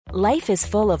Life is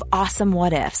full of awesome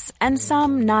what-ifs, and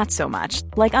some not so much,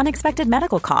 like unexpected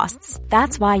medical costs.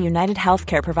 That's why United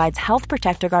Healthcare provides Health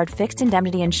Protector Guard fixed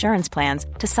indemnity insurance plans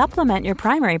to supplement your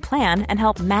primary plan and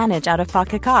help manage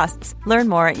out-of-pocket costs. Learn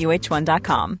more at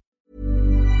uh1.com.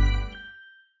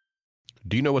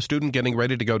 Do you know a student getting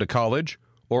ready to go to college?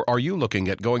 Or are you looking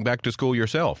at going back to school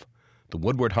yourself? The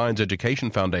Woodward Hines Education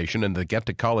Foundation and the Get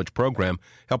to College program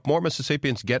help more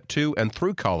Mississippians get to and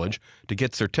through college to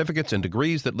get certificates and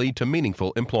degrees that lead to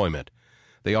meaningful employment.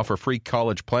 They offer free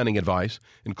college planning advice,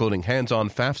 including hands-on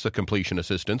FAFSA completion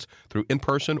assistance through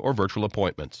in-person or virtual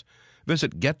appointments.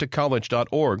 Visit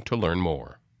gettocollege.org to learn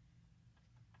more.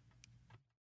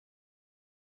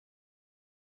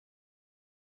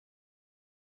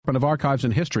 Of Archives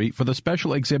and History for the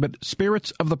special exhibit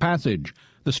Spirits of the Passage,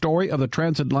 the story of the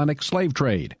transatlantic slave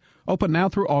trade, open now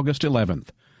through August 11th.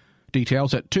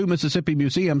 Details at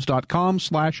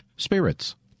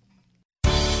 2mississippimuseums.com/spirits.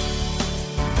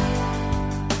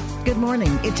 Good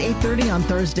morning. It's 8:30 on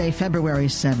Thursday, February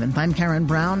 7th. I'm Karen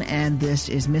Brown, and this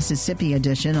is Mississippi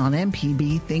Edition on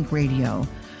MPB Think Radio.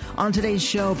 On today's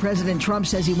show, President Trump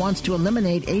says he wants to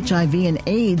eliminate HIV and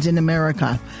AIDS in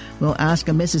America. We'll ask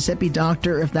a Mississippi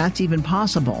doctor if that's even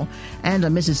possible. And a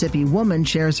Mississippi woman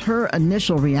shares her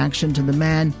initial reaction to the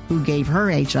man who gave her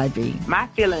HIV. My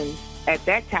feelings at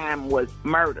that time was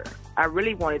murder. I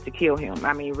really wanted to kill him.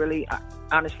 I mean, really,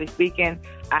 honestly speaking,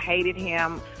 I hated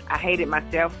him. I hated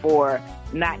myself for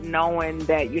not knowing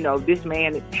that, this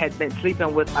man had been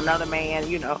sleeping with another man,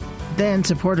 Then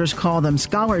supporters call them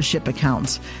scholarship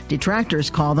accounts. Detractors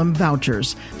call them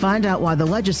vouchers. Find out why the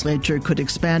legislature could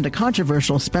expand a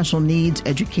controversial special needs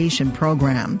education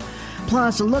program.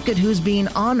 Plus, a look at who's being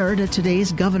honored at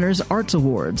today's Governor's Arts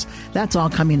Awards. That's all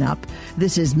coming up.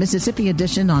 This is Mississippi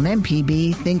Edition on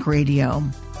MPB Think Radio.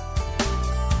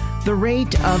 The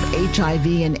rate of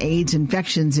HIV and AIDS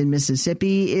infections in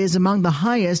Mississippi is among the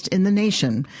highest in the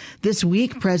nation. This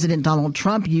week, President Donald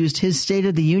Trump used his State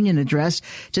of the Union address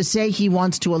to say he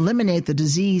wants to eliminate the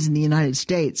disease in the United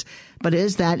States. But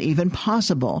is that even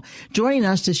possible? Joining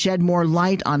us to shed more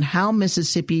light on how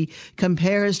Mississippi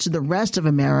compares to the rest of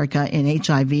America in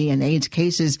HIV and AIDS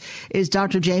cases is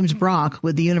Dr. James Brock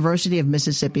with the University of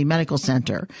Mississippi Medical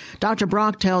Center. Dr.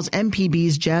 Brock tells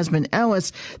MPB's Jasmine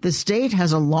Ellis the state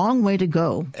has a long way to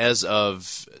go. As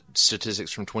of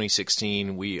statistics from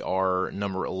 2016, we are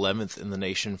number 11th in the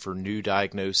nation for new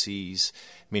diagnoses,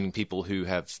 meaning people who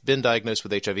have been diagnosed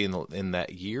with HIV in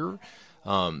that year.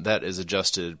 That is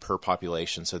adjusted per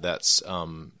population, so that's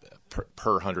per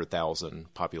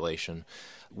 100,000 population.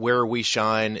 Where we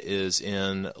shine is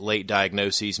in late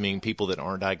diagnoses, meaning people that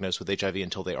aren't diagnosed with HIV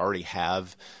until they already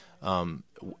have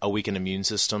a weakened immune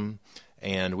system,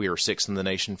 and we are sixth in the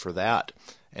nation for that.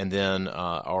 And then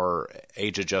our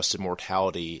age-adjusted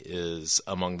mortality is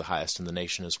among the highest in the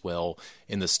nation as well.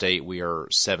 In the state, we are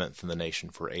seventh in the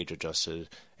nation for age-adjusted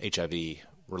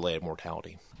HIV-related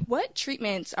mortality. What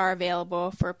treatments are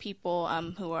available for people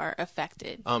who are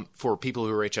affected? For people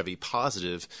who are HIV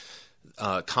positive,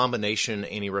 combination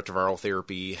antiretroviral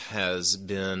therapy has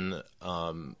been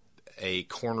a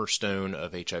cornerstone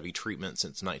of HIV treatment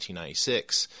since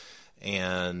 1996.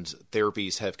 And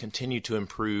therapies have continued to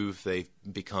improve. They've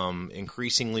become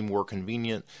increasingly more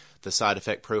convenient. The side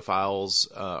effect profiles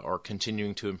are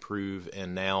continuing to improve,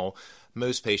 and now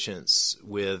most patients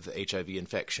with HIV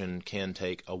infection can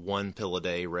take a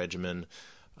 1-pill-a-day regimen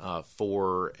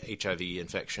for HIV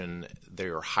infection. They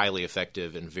are highly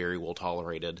effective and very well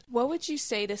tolerated. What would you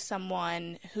say to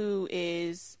someone who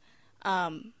is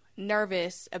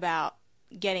nervous about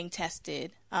getting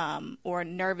tested or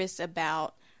nervous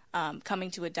about coming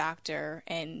to a doctor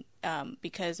and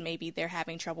because maybe they're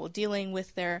having trouble dealing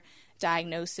with their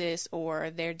diagnosis or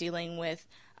they're dealing with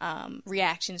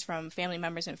reactions from family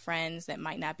members and friends that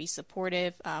might not be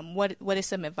supportive? What is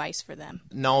some advice for them?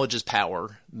 Knowledge is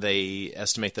power. They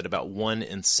estimate that about 1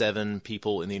 in 7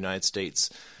 people in the United States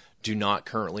do not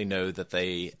currently know that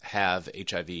they have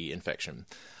HIV infection.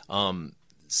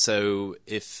 So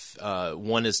if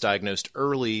one is diagnosed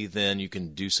early, then you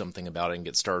can do something about it and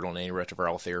get started on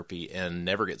antiretroviral therapy and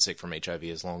never get sick from HIV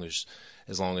as long as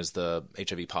the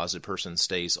HIV positive person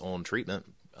stays on treatment.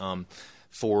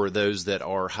 For those that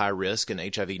are high risk and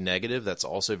HIV negative, that's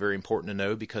also very important to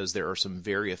know because there are some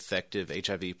very effective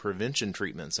HIV prevention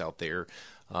treatments out there.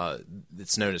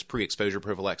 It's known as pre-exposure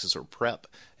prophylaxis or PrEP,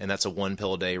 and that's a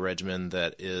 1-pill-a-day regimen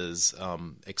that is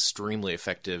extremely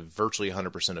effective, virtually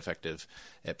 100% effective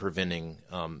at preventing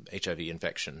HIV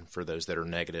infection for those that are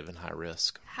negative and high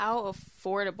risk. How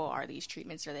affordable are these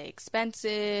treatments? Are they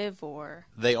expensive or?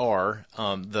 They are.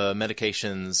 The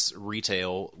medications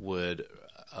retail would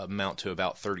amount to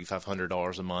about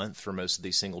 $3,500 a month for most of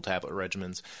these single tablet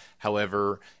regimens.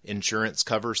 However, insurance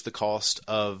covers the cost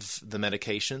of the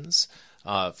medications.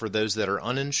 For those that are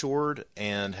uninsured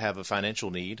and have a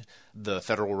financial need, the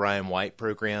federal Ryan White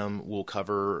program will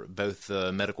cover both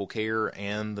the medical care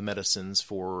and the medicines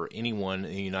for anyone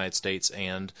in the United States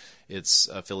and its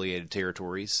affiliated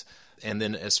territories. And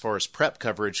then as far as PrEP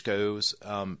coverage goes,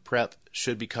 PrEP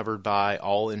should be covered by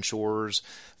all insurers.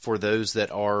 For those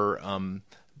that are,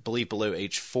 believe, below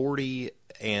age 40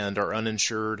 and are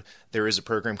uninsured, there is a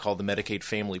program called the Medicaid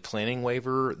Family Planning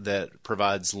Waiver that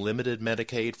provides limited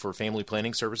Medicaid for family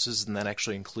planning services, and that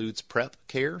actually includes PrEP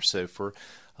care. So for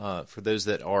those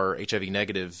that are HIV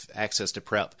negative, access to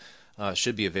PrEP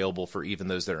should be available for even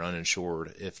those that are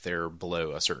uninsured if they're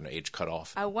below a certain age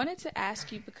cutoff. I wanted to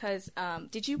ask you because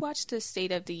did you watch the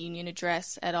State of the Union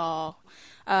address at all?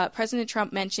 President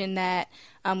Trump mentioned that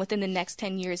within the next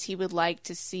 10 years he would like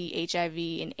to see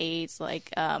HIV and AIDS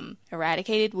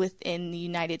eradicated within the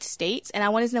United States. And I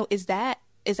wanted to know, is that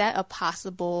a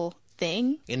possible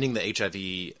thing? Ending the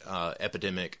HIV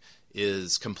epidemic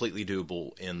is completely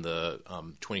doable in the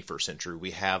 21st century.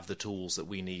 We have the tools that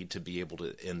we need to be able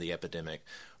to end the epidemic.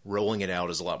 Rolling it out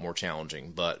is a lot more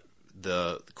challenging, but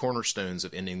the cornerstones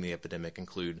of ending the epidemic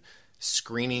include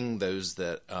screening those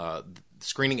that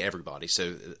screening everybody.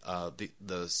 So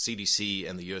the CDC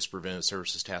and the U.S. Preventive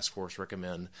Services Task Force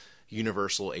recommend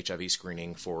universal HIV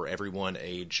screening for everyone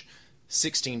age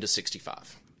 16 to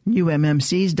 65.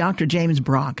 UMMC's Dr. James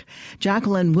Brock.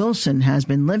 Jacqueline Wilson has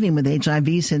been living with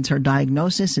HIV since her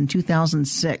diagnosis in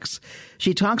 2006.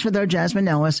 She talks with our Jasmine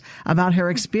Ellis about her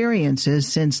experiences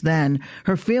since then,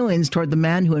 her feelings toward the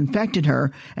man who infected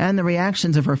her, and the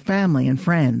reactions of her family and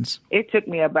friends. It took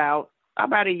me about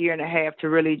a year and a half to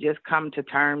really just come to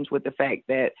terms with the fact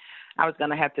that I was going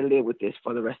to have to live with this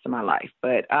for the rest of my life.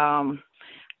 But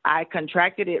I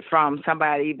contracted it from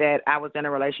somebody that I was in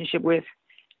a relationship with.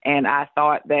 And I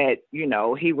thought that,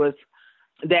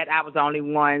 that I was the only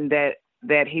one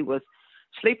that he was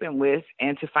sleeping with,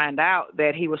 and to find out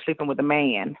that he was sleeping with a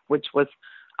man, which was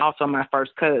also my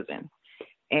first cousin.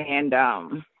 And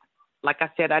like I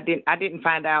said, I didn't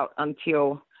find out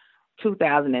until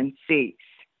 2006,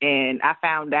 and I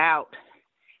found out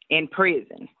in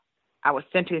prison. I was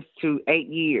sentenced to 8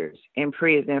 years in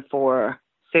prison for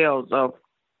sales of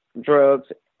drugs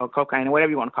or cocaine or whatever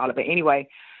you want to call it. But anyway,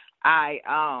 I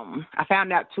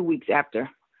found out 2 weeks after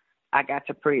I got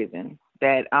to prison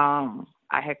that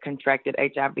I had contracted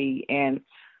HIV, and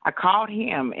I called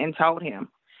him and told him,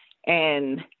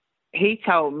 and he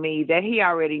told me that he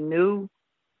already knew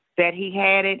that he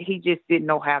had it. He just didn't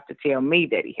know how to tell me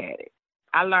that he had it.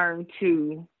 I learned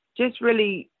to just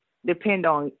really depend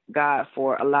on God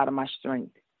for a lot of my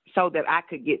strength so that I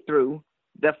could get through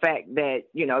the fact that,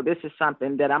 this is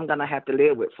something that I'm going to have to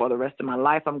live with for the rest of my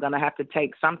life. I'm going to have to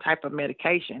take some type of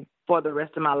medication for the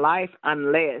rest of my life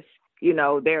unless,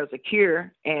 there's a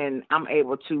cure and I'm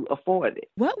able to afford it.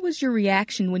 What was your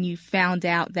reaction when you found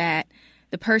out that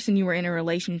the person you were in a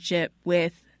relationship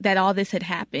with, that all this had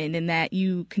happened and that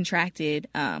you contracted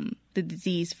the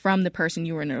disease from the person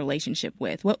you were in a relationship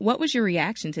with? What was your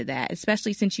reaction to that,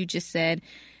 especially since you just said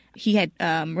he had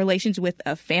relations with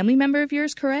a family member of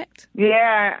yours, correct?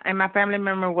 Yeah, and my family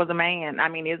member was a man.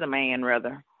 Is a man,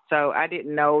 rather. So I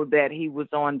didn't know that he was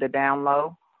on the down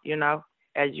low,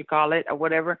 as you call it, or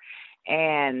whatever.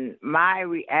 And my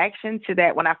reaction to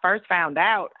that, when I first found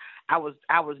out, I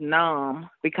was numb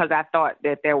because I thought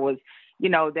that there was,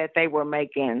 that they were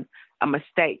making a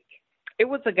mistake. It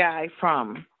was a guy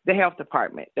from the health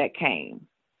department that came.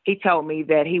 He told me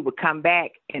that he would come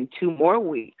back in 2 more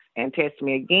weeks and test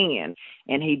me again.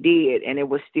 And he did. And it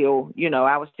was still,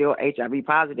 I was still HIV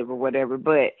positive or whatever.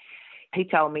 But he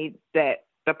told me that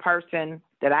the person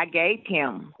that I gave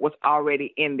him was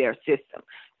already in their system.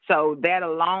 So that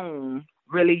alone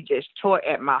really just tore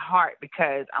at my heart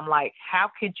because I'm like, how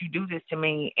could you do this to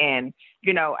me? And,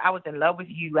 I was in love with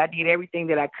you. I did everything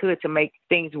that I could to make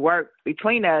things work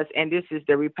between us. And this is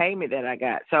the repayment that I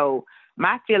got. So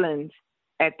my feelings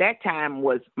at that time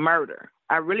was murder.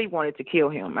 I really wanted to kill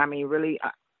him. Really,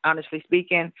 honestly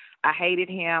speaking, I hated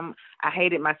him. I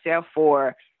hated myself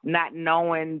for not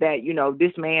knowing that,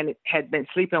 this man had been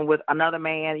sleeping with another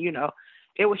man.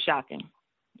 It was shocking,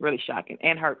 really shocking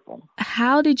and hurtful.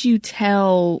 How did you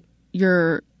tell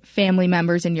your family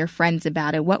members and your friends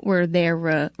about it? What were their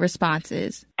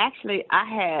responses? Actually, I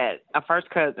had a first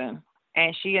cousin,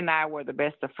 and she and I were the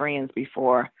best of friends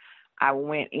before I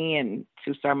went in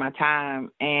to serve my time.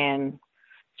 And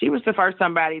she was the first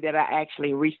somebody that I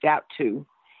actually reached out to.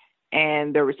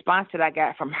 And the response that I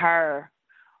got from her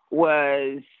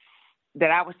was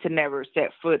that I was to never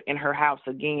set foot in her house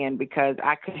again because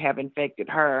I could have infected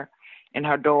her and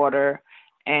her daughter.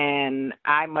 And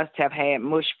I must have had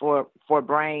mush for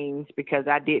brains because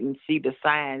I didn't see the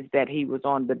signs that he was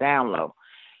on the down low.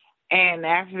 And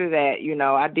after that,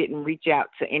 I didn't reach out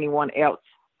to anyone else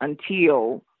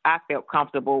until I felt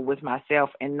comfortable with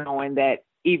myself and knowing that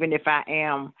even if I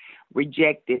am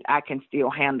rejected, I can still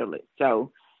handle it.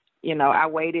 So, I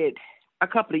waited a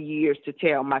couple of years to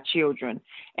tell my children,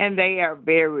 and they are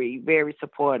very, very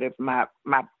supportive. My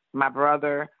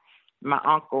brother, my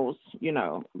uncles,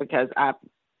 because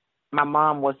my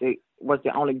mom was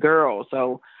the only girl,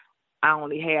 so I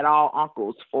only had all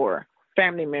uncles for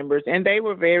family members, and they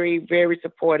were very, very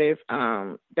supportive.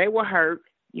 They were hurt,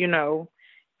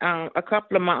 a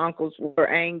couple of my uncles were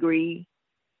angry,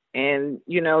 and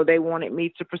they wanted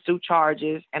me to pursue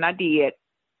charges, and I did.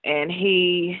 And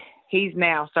he's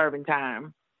now serving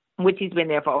time, which he's been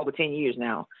there for over 10 years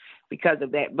now because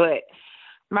of that. But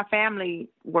my family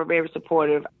were very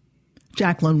supportive.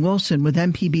 Jacqueline Wilson with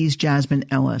MPB's Jasmine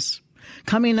Ellis.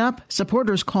 Coming up,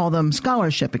 supporters call them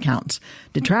scholarship accounts.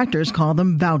 Detractors call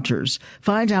them vouchers.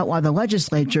 Find out why the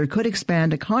legislature could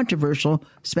expand a controversial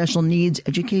special needs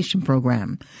education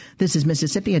program. This is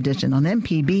Mississippi Edition on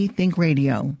MPB Think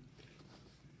Radio.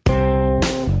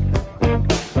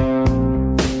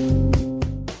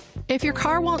 If your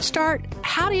car won't start,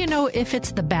 how do you know if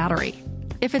it's the battery,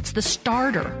 if it's the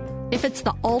starter, if it's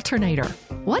the alternator?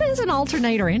 What is an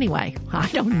alternator anyway? I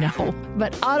don't know.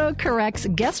 But AutoCorrect's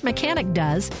guest mechanic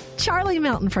does, Charlie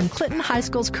Melton from Clinton High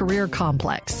School's Career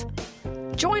Complex.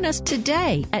 Join us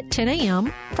today at 10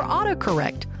 a.m. for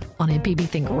AutoCorrect on MPB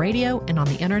Think Radio and on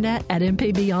the internet at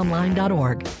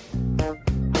mpbonline.org.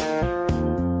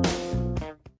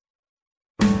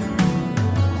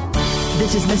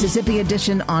 This is Mississippi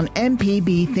Edition on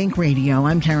MPB Think Radio.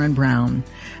 I'm Karen Brown.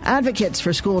 Advocates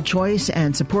for school choice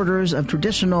and supporters of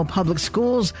traditional public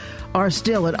schools are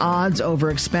still at odds over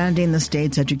expanding the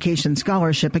state's education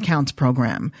scholarship accounts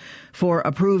program. For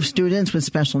approved students with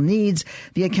special needs,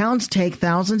 the accounts take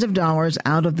thousands of dollars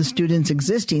out of the student's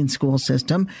existing school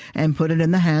system and put it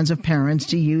in the hands of parents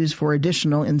to use for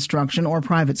additional instruction or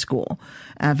private school.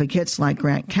 Advocates like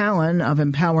Grant Callen of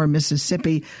Empower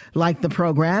Mississippi like the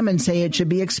program and say it should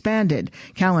be expanded.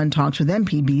 Callen talks with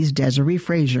MPB's Desiree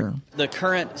Frazier. The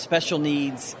current Special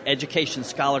Needs Education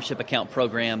Scholarship Account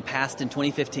program passed in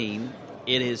 2015.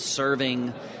 It is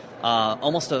serving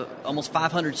almost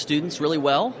 500 students really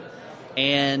well.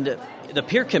 And the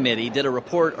peer committee did a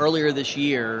report earlier this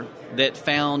year that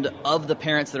found of the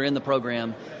parents that are in the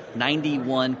program,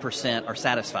 91% are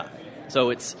satisfied. So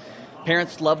it's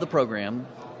parents love the program,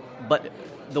 but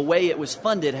the way it was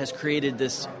funded has created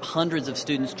this hundreds of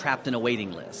students trapped in a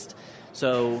waiting list.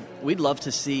 So we'd love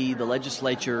to see the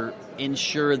legislature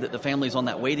ensure that the families on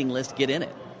that waiting list get in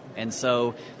it. And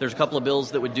so there's a couple of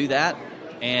bills that would do that,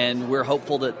 and we're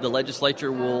hopeful that the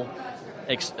legislature will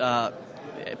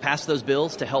pass those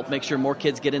bills to help make sure more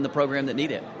kids get in the program that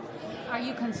need it. Are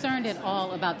you concerned at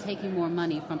all about taking more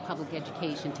money from public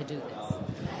education to do this?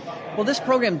 Well, this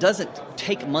program doesn't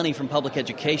take money from public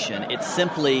education. It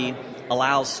simply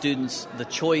allows students the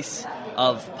choice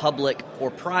of public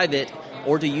or private,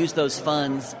 or to use those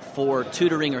funds for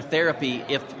tutoring or therapy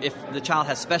if the child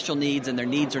has special needs and their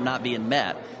needs are not being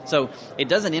met. So it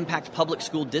doesn't impact public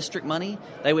school district money.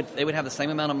 They would have the same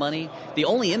amount of money. The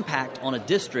only impact on a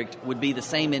district would be the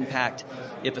same impact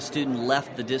if a student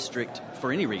left the district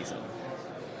for any reason.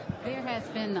 There has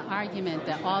been the argument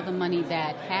that all the money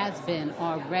that has been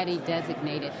already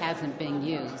designated hasn't been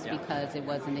used because it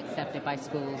wasn't accepted by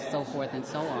schools, so forth and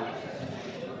so on.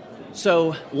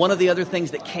 So one of the other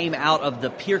things that came out of the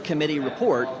peer committee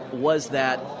report was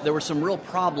that there were some real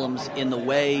problems in the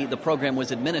way the program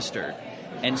was administered.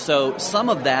 And so some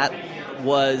of that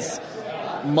was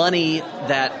money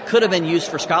that could have been used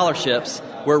for scholarships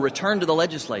were returned to the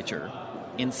legislature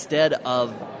instead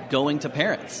of going to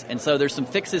parents. And so there's some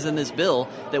fixes in this bill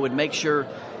that would make sure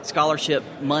scholarship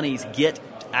monies get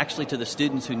actually to the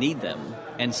students who need them.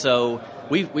 And so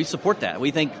we support that.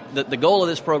 We think that the goal of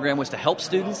this program was to help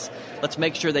students. Let's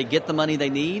make sure they get the money they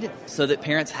need so that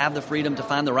parents have the freedom to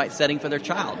find the right setting for their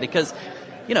child. Because,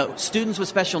 students with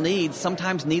special needs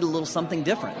sometimes need a little something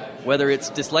different, whether it's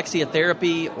dyslexia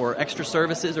therapy or extra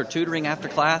services or tutoring after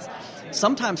class.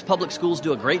 Sometimes public schools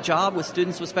do a great job with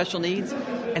students with special needs,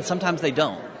 and sometimes they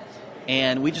don't.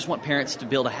 And we just want parents to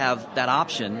be able to have that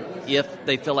option if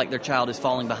they feel like their child is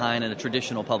falling behind in a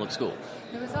traditional public school.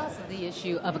 There was also the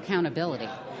issue of accountability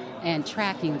and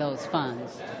tracking those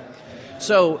funds.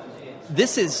 So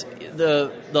this is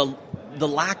the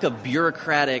lack of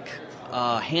bureaucratic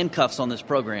handcuffs on this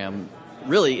program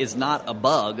really is not a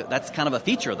bug. That's kind of a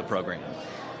feature of the program.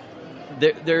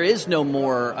 There is no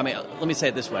more, let me say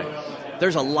it this way.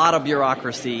 There's a lot of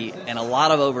bureaucracy and a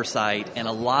lot of oversight and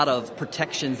a lot of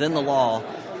protections in the law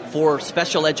for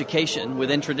special education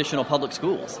within traditional public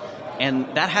schools. And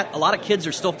a lot of kids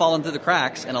are still falling through the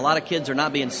cracks, and a lot of kids are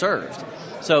not being served.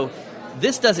 So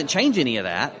this doesn't change any of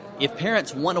that. If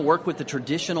parents want to work with the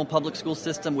traditional public school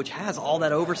system, which has all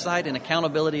that oversight and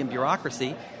accountability and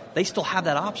bureaucracy, they still have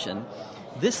that option.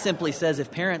 This simply says if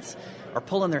parents are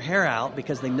pulling their hair out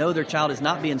because they know their child is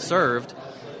not being served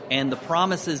and the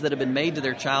promises that have been made to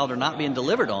their child are not being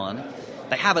delivered on,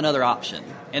 they have another option.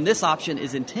 And this option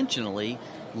is intentionally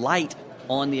light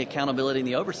on the accountability and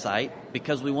the oversight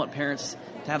because we want parents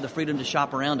to have the freedom to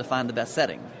shop around to find the best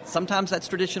setting. Sometimes that's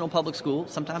traditional public school,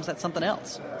 sometimes that's something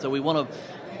else. So we want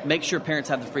to make sure parents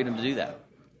have the freedom to do that.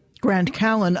 Grant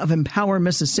Callen of Empower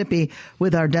Mississippi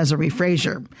with our Desiree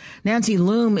Frazier. Nancy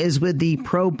Loom is with the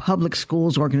pro-public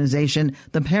schools organization,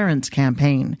 the Parents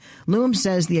Campaign. Loom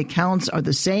says the accounts are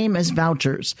the same as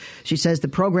vouchers. She says the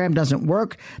program doesn't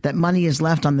work, that money is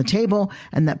left on the table,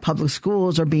 and that public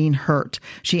schools are being hurt.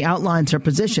 She outlines her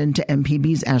position to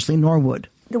MPB's Ashley Norwood.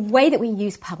 The way that we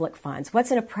use public funds, what's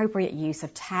an appropriate use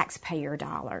of taxpayer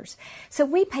dollars? So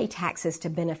we pay taxes to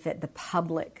benefit the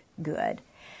public good.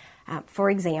 For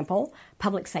example,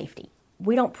 public safety.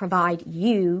 We don't provide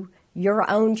you your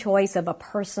own choice of a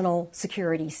personal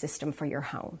security system for your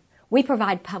home. We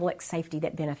provide public safety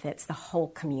that benefits the whole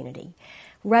community.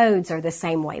 Roads are the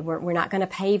same way. We're not going to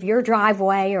pave your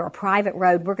driveway or a private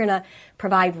road. We're going to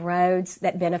provide roads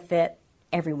that benefit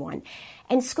everyone.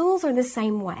 And schools are the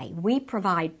same way. We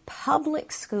provide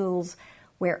public schools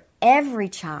where every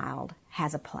child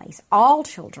has a place. All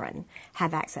children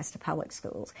have access to public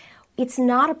schools. It's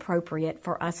not appropriate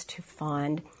for us to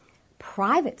fund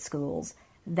private schools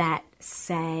that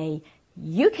say,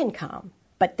 you can come,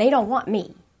 but they don't want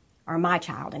me or my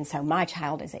child, and so my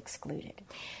child is excluded.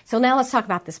 So now let's talk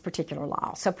about this particular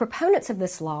law. So proponents of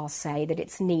this law say that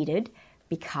it's needed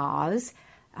because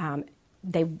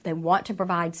they want to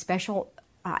provide special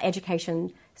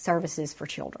education services for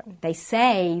children. They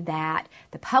say that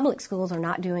the public schools are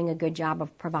not doing a good job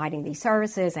of providing these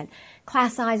services, and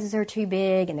class sizes are too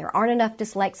big, and there aren't enough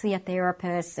dyslexia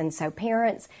therapists, and so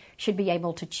parents should be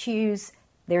able to choose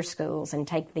their schools and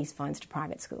take these funds to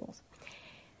private schools.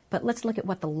 But let's look at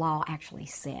what the law actually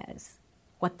says.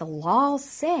 What the law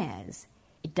says,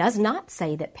 it does not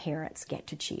say that parents get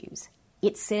to choose.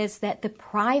 It says that the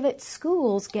private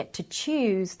schools get to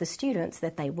choose the students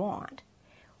that they want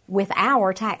with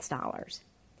our tax dollars.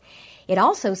 It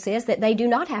also says that they do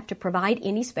not have to provide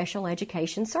any special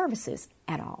education services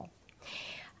at all.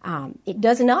 It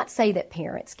does not say that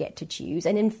parents get to choose,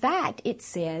 and in fact, it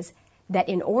says that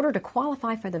in order to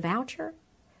qualify for the voucher,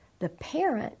 the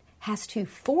parent has to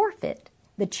forfeit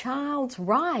the child's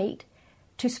right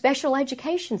to special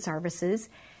education services,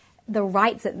 the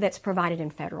rights that's provided in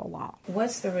federal law.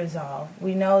 What's the resolve?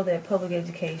 We know that public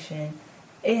education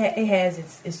it has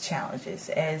its challenges,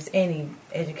 as any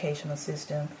educational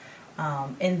system.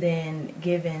 And then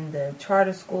given the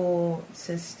charter school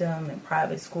system and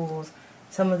private schools,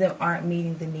 some of them aren't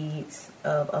meeting the needs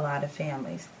of a lot of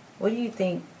families. What do you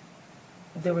think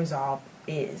the resolve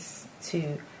is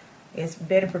to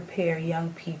better prepare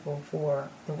young people for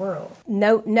the world?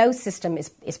 No system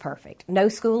is perfect. No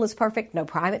school is perfect. No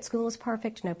private school is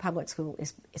perfect. No public school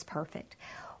is perfect.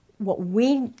 What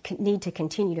we need to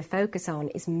continue to focus on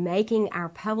is making our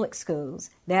public schools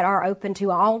that are open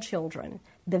to all children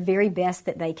the very best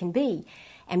that they can be.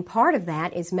 And part of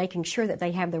that is making sure that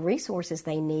they have the resources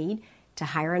they need to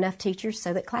hire enough teachers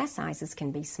so that class sizes can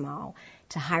be small,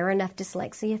 to hire enough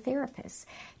dyslexia therapists,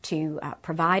 to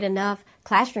provide enough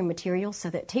classroom materials so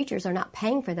that teachers are not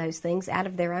paying for those things out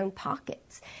of their own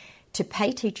pockets, to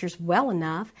pay teachers well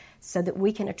enough so that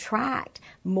we can attract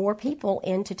more people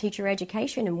into teacher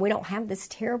education and we don't have this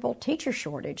terrible teacher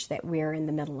shortage that we're in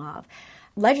the middle of.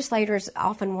 Legislators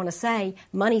often want to say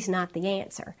money's not the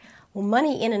answer. Well,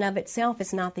 money in and of itself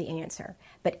is not the answer,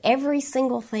 but every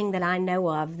single thing that I know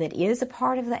of that is a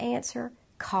part of the answer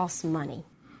costs money.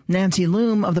 Nancy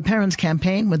Loom of the Parents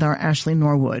Campaign with our Ashley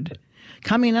Norwood.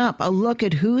 Coming up, a look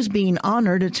at who's being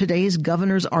honored at today's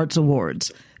Governor's Arts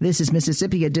Awards. This is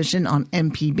Mississippi Edition on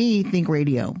MPB Think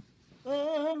Radio.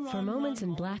 For moments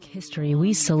in Black history,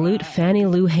 we salute Fannie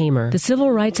Lou Hamer. The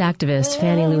civil rights activist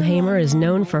Fannie Lou Hamer is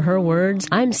known for her words,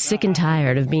 "I'm sick and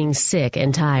tired of being sick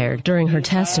and tired," during her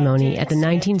testimony at the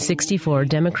 1964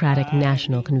 Democratic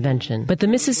National Convention. But the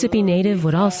Mississippi native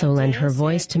would also lend her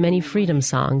voice to many freedom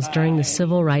songs during the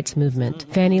civil rights movement.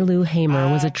 Fannie Lou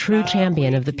Hamer was a true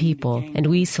champion of the people, and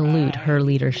we salute her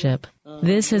leadership.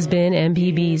 This has been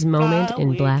MPB's Moment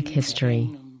in Black History.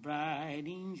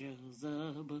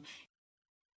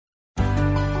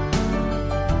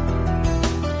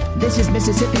 This is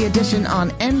Mississippi Edition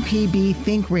on MPB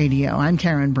Think Radio. I'm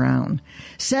Karen Brown.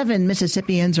 7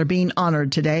 Mississippians are being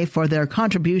honored today for their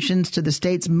contributions to the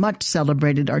state's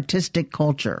much-celebrated artistic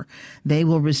culture. They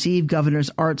will receive Governor's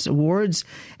Arts Awards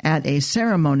at a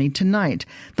ceremony tonight.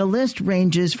 The list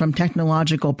ranges from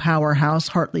technological powerhouse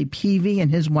Hartley Peavy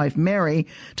and his wife Mary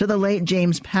to the late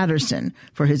James Patterson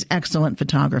for his excellent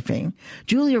photography.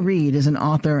 Julia Reed is an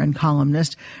author and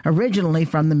columnist originally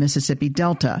from the Mississippi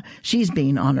Delta. She's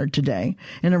being honored today.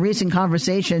 In a recent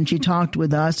conversation, she talked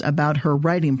with us about her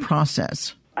writing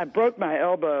process. I broke my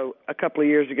elbow a couple of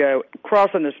years ago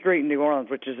crossing the street in New Orleans,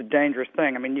 which is a dangerous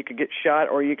thing. I mean, you could get shot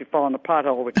or you could fall in the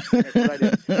pothole, which is what I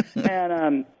did.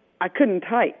 And I couldn't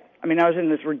type. I mean, I was in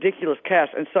this ridiculous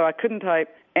cast, and so I couldn't type.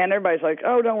 And everybody's like,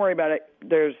 oh, don't worry about it.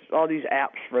 There's all these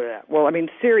apps for that. Well, I mean,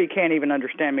 Siri can't even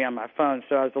understand me on my phone,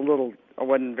 so I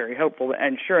wasn't very hopeful.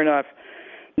 And sure enough,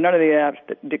 none of the apps,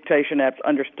 the dictation apps,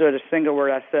 understood a single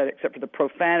word I said except for the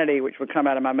profanity which would come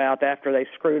out of my mouth after they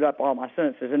screwed up all my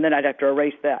sentences, and then I'd have to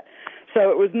erase that.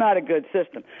 So it was not a good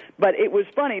system. But it was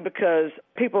funny because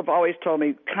people have always told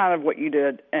me kind of what you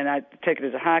did, and I take it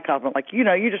as a high compliment, like, you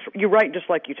write just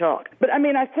like you talk. But, I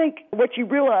mean, I think what you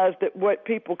realize that what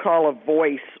people call a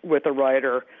voice with a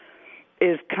writer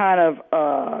is kind of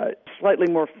a slightly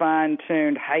more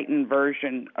fine-tuned, heightened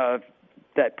version of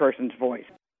that person's voice.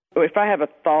 If I have a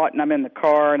thought and I'm in the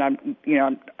car and I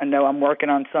know I'm working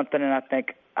on something and I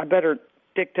think I better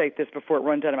dictate this before it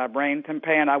runs out of my brain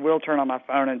pan, I will turn on my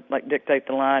phone and dictate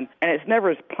the line. And it's never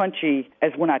as punchy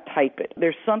as when I type it.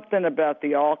 There's something about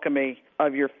the alchemy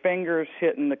of your fingers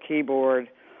hitting the keyboard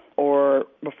or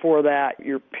before that,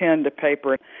 your pen to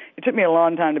paper. It took me a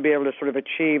long time to be able to sort of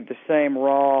achieve the same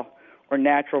raw or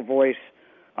natural voice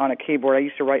on a keyboard. I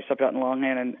used to write stuff out in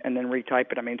longhand and then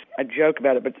retype it. I mean, I joke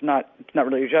about it, but it's not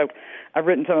really a joke. I've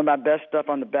written some of my best stuff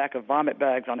on the back of vomit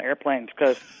bags on airplanes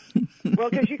because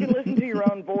you can listen to your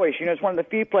own voice. It's one of the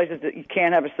few places that you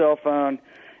can't have a cell phone,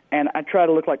 and I try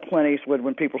to look like Clint Eastwood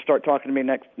when people start talking to me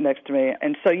next to me.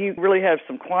 And so you really have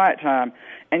some quiet time,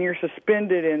 and you're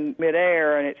suspended in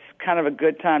midair, and it's kind of a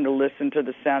good time to listen to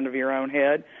the sound of your own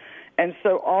head. And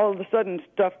so all of a sudden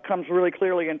stuff comes really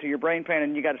clearly into your brain pan,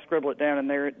 and you got to scribble it down, and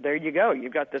there you go.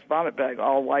 You've got this vomit bag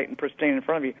all white and pristine in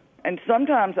front of you. And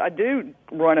sometimes I do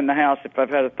run in the house if I've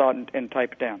had a thought and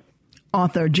type it down.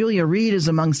 Author Julia Reed is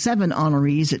among 7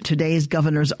 honorees at today's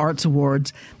Governor's Arts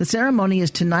Awards. The ceremony is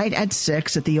tonight at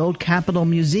 6 at the Old Capitol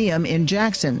Museum in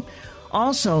Jackson.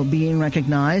 Also being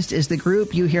recognized is the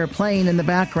group you hear playing in the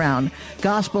background,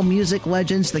 gospel music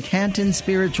legends, the Canton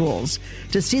Spirituals.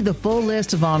 To see the full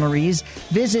list of honorees,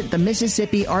 visit the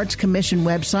Mississippi Arts Commission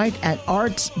website at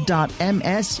arts.ms.gov.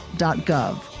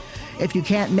 If you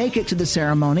can't make it to the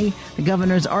ceremony, the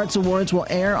Governor's Arts Awards will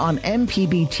air on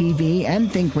MPB TV and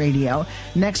Think Radio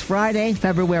next Friday,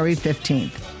 February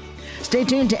 15th. Stay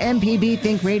tuned to MPB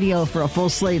Think Radio for a full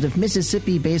slate of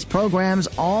Mississippi-based programs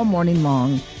all morning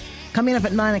long. Coming up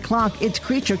at 9 o'clock, it's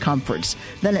Creature Comforts.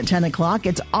 Then at 10 o'clock,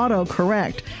 it's Auto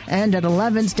Correct. And at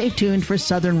 11, stay tuned for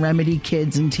Southern Remedy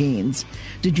Kids and Teens.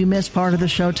 Did you miss part of the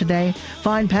show today?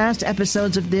 Find past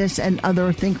episodes of this and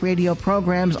other Think Radio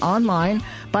programs online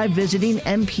by visiting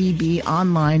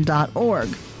mpbonline.org.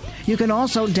 You can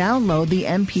also download the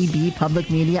MPB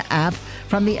Public Media app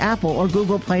from the Apple or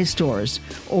Google Play stores.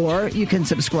 Or you can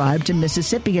subscribe to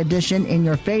Mississippi Edition in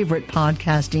your favorite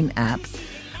podcasting app.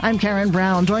 I'm Karen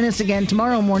Brown. Join us again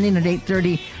tomorrow morning at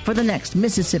 8:30 for the next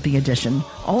Mississippi Edition,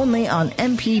 only on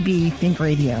MPB Think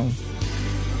Radio.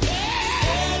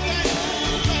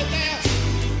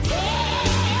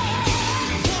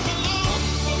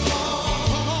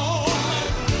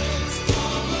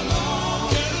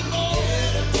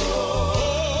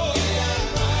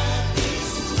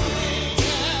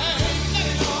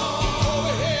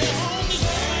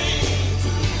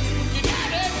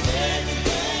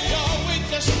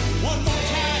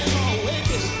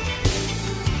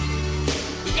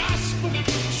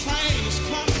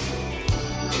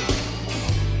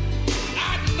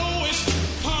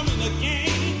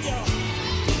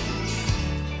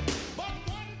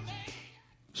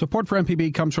 Support for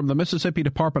MPB comes from the Mississippi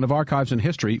Department of Archives and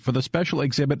History for the special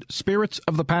exhibit Spirits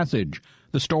of the Passage,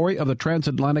 the story of the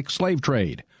transatlantic slave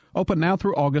trade. Open now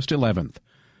through August 11th.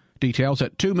 Details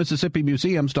at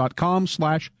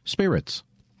 2mississippimuseums.com/spirits.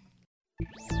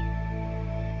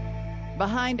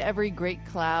 Behind every great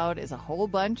cloud is a whole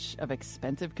bunch of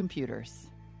expensive computers.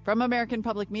 From American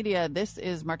Public Media, this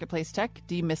is Marketplace Tech,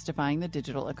 Demystifying the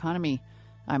Digital Economy.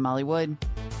 I'm Molly Wood.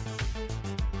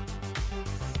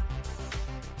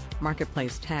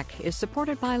 Marketplace Tech is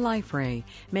supported by LifeRay,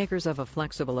 makers of a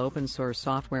flexible open source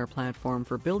software platform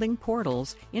for building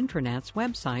portals, intranets,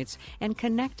 websites, and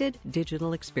connected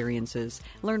digital experiences.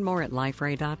 Learn more at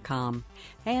liferay.com.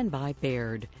 And by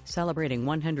Baird, celebrating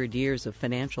 100 years of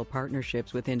financial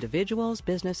partnerships with individuals,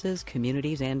 businesses,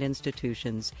 communities, and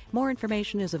institutions. More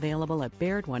information is available at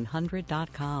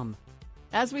baird100.com.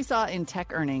 As we saw in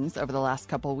tech earnings over the last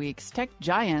couple weeks, tech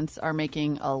giants are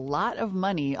making a lot of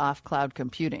money off cloud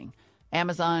computing.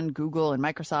 Amazon, Google, and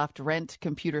Microsoft rent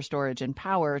computer storage and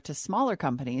power to smaller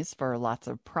companies for lots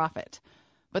of profit.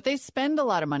 But they spend a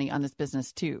lot of money on this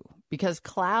business too, because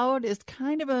cloud is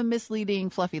kind of a misleading,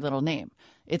 fluffy little name.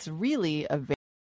 It's really a